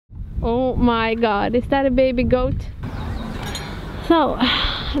Oh my god, is that a baby goat? So,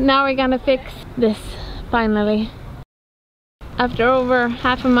 now we're gonna fix this, finally. After over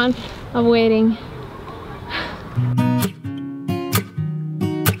half a month of waiting.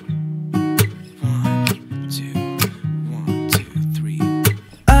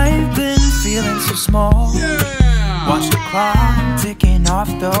 I've been feeling so small. Yeah! Watch the clock ticking off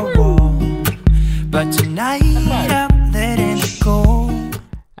the wall. But tonight I'm letting it go.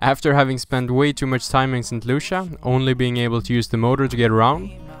 After having spent way too much time in St Lucia, only being able to use the motor to get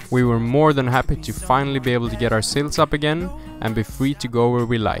around, we were more than happy to finally be able to get our sails up again and be free to go where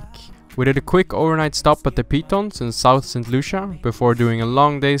we like. We did a quick overnight stop at the Pitons in South St Lucia before doing a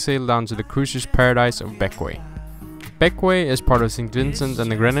long day sail down to the cruiser's paradise of Beck-way. Beck-way is part of St Vincent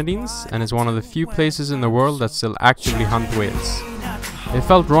and the Grenadines and is one of the few places in the world that still actively hunt whales. It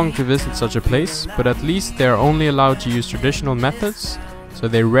felt wrong to visit such a place, but at least they are only allowed to use traditional methods, so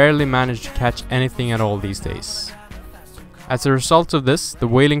they rarely manage to catch anything at all these days. As a result of this, the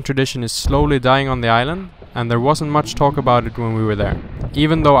whaling tradition is slowly dying on the island, and there wasn't much talk about it when we were there,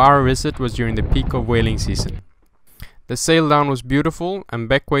 even though our visit was during the peak of whaling season. The sail down was beautiful, and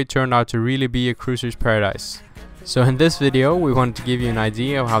Beck-way turned out to really be a cruiser's paradise. So in this video, we wanted to give you an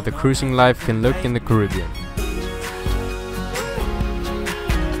idea of how the cruising life can look in the Caribbean.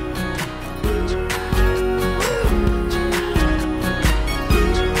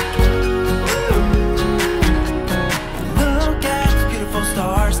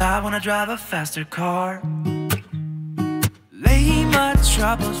 I wanna drive a faster car, lay my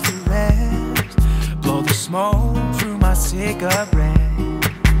troubles to rest, blow the smoke through my cigarette.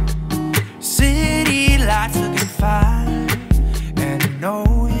 City lights looking fine, and I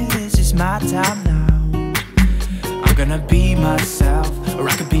know this is my time now. I'm gonna be myself, or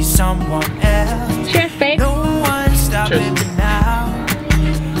I could be someone else. Cheers, babe. No one's stopping me now.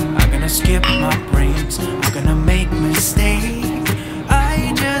 I'm gonna skip my breaks, I'm gonna make mistakes.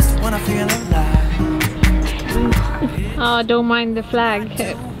 I just wanna feel alive. Oh, don't mind the flag.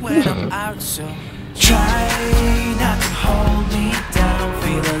 When I'm out, so try not to hold me down.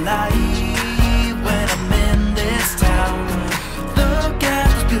 Feel alive when I'm in this town. Look at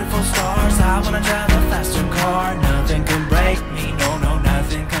those beautiful stars. I wanna drive a faster car. Nothing can break me. No, no,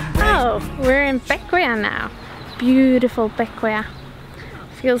 nothing can break me. Oh, we're in Bequia now. Beautiful Bequia.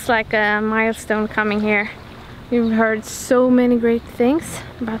 Feels like a milestone coming here. We've heard so many great things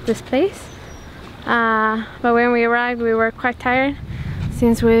about this place, but when we arrived we were quite tired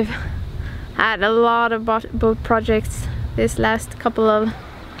since we've had a lot of boat projects this last couple of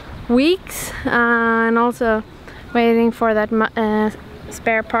weeks, and also waiting for that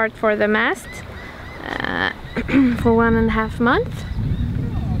spare part for the mast for 1.5 months.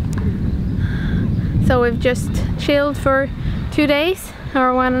 So we've just chilled for 2 days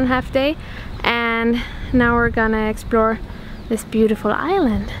or 1.5 day, and now we're gonna explore this beautiful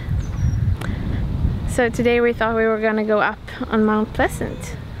island. So today we thought we were gonna go up on Mount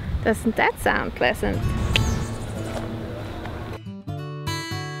Pleasant. Doesn't that sound pleasant?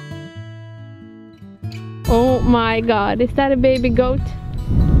 Oh my god, is that a baby goat?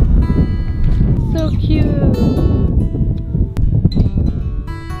 So cute!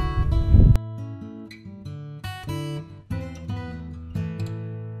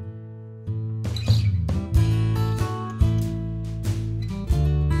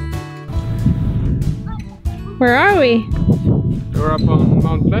 Where are we? We're up on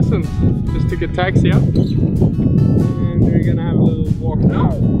Mount Pleasant. Just took a taxi up. And we're gonna have a little walk now.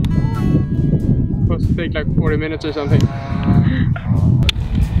 It's supposed to take like 40 minutes or something.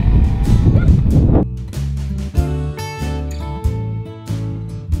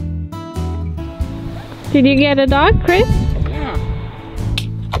 Did you get a dog, Chris? Yeah.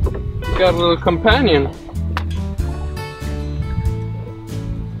 We got a little companion.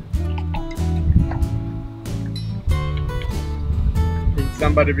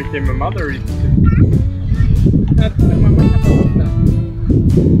 Somebody became a mother recently.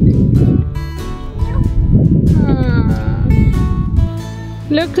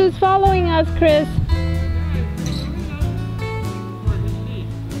 Look who's following us, Chris.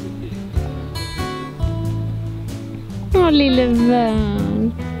 Åh, lille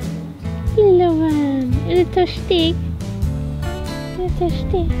vän. Lille vän. Är du törstig? Är du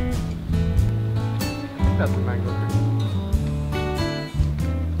törstig?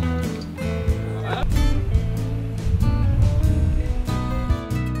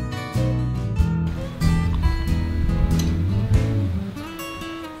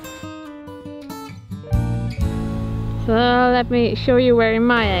 So let me show you where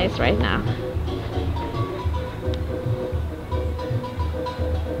Maya is right now.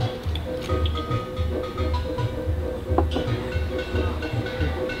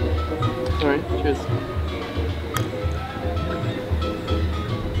 Cheers.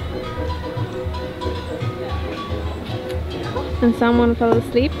 And someone fell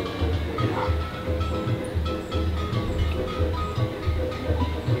asleep.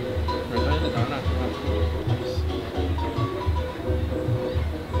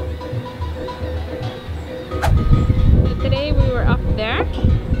 So today we were up there,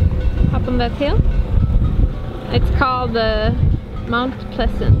 up on that hill. It's called Mount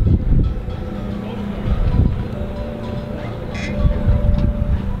Pleasant.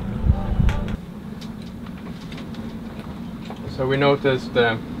 So we noticed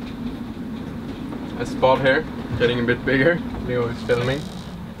a spot here getting a bit bigger. Leo is filming,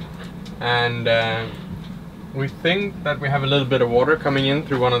 and we think that we have a little bit of water coming in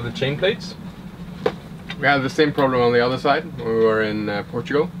through one of the chain plates. We had the same problem on the other side when we were in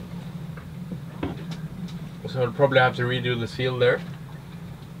Portugal, so we'll probably have to redo the seal there.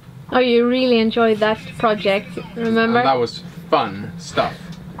 Oh, you really enjoyed that project, remember? And that was fun stuff.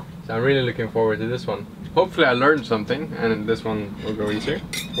 So I'm really looking forward to this one. Hopefully I learned something and this one will go easier.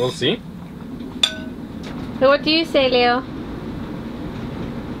 We'll see. So what do you say, Leo?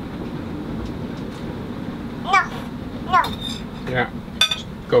 No. No. Yeah.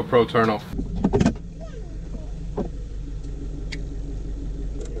 GoPro turn off.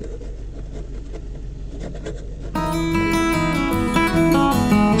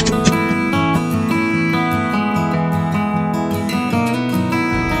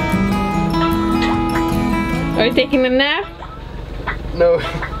 Are you taking a nap? No,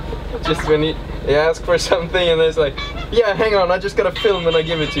 just when you ask for something and it's like, yeah, hang on, I just gotta film and I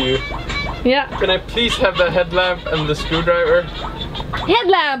give it to you. Yeah. Can I please have the headlamp and the screwdriver?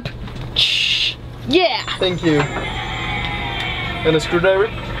 Headlamp! Shh. Yeah! Thank you. And a screwdriver?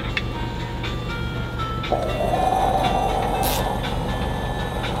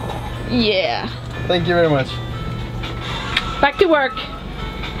 Yeah. Thank you very much. Back to work.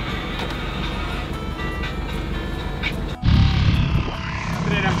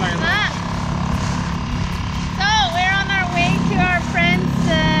 So we're on our way to our friends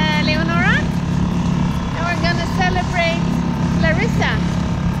Leonora, and we're gonna celebrate Larissa,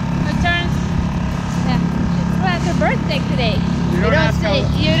 who turns, who has her birthday today. You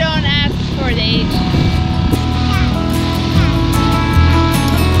don't ask for the age.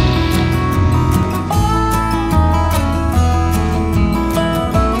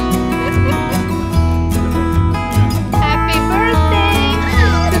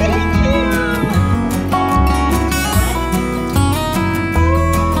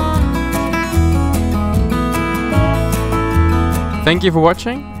 Thank you for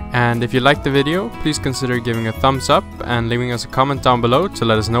watching, and if you liked the video, please consider giving a thumbs up and leaving us a comment down below to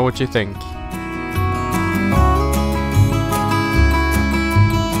let us know what you think.